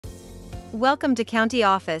Welcome to County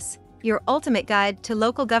Office, your ultimate guide to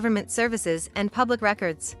local government services and public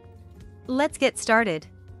records. Let's get started.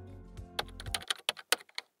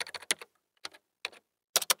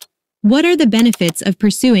 What are the benefits of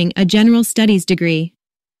pursuing a general studies degree?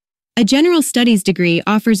 A general studies degree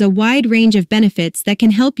offers a wide range of benefits that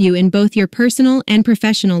can help you in both your personal and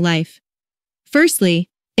professional life. Firstly,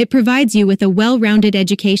 it provides you with a well-rounded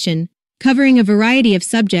education, covering a variety of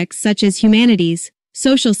subjects such as humanities,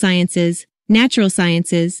 social sciences, natural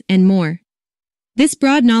sciences, and more. This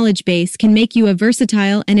broad knowledge base can make you a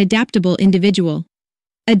versatile and adaptable individual.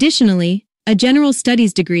 Additionally, a general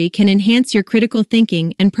studies degree can enhance your critical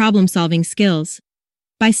thinking and problem-solving skills.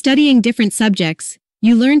 By studying different subjects,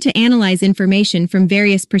 you learn to analyze information from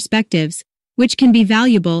various perspectives, which can be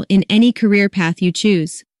valuable in any career path you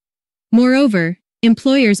choose. Moreover,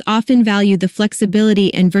 employers often value the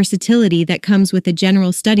flexibility and versatility that comes with a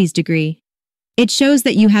general studies degree. It shows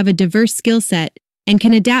that you have a diverse skill set and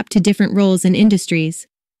can adapt to different roles and industries.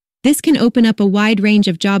 This can open up a wide range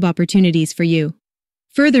of job opportunities for you.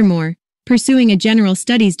 Furthermore, pursuing a general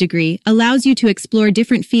studies degree allows you to explore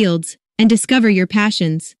different fields and discover your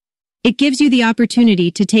passions. It gives you the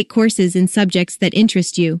opportunity to take courses in subjects that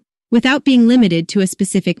interest you, without being limited to a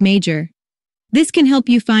specific major. This can help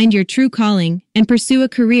you find your true calling and pursue a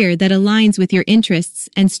career that aligns with your interests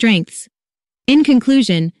and strengths. In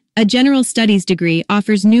conclusion, a general studies degree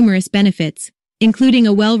offers numerous benefits, including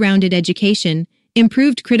a well-rounded education,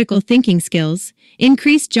 improved critical thinking skills,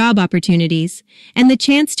 increased job opportunities, and the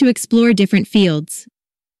chance to explore different fields.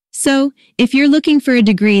 So, if you're looking for a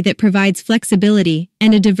degree that provides flexibility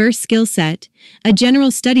and a diverse skill set, a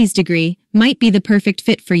general studies degree might be the perfect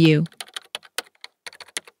fit for you.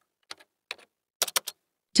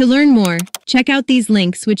 To learn more, check out these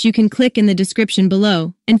links which you can click in the description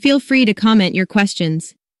below, and feel free to comment your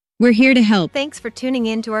questions. We're here to help. Thanks for tuning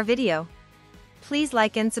in to our video. Please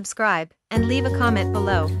like and subscribe, and leave a comment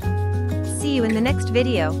below. See you in the next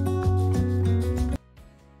video.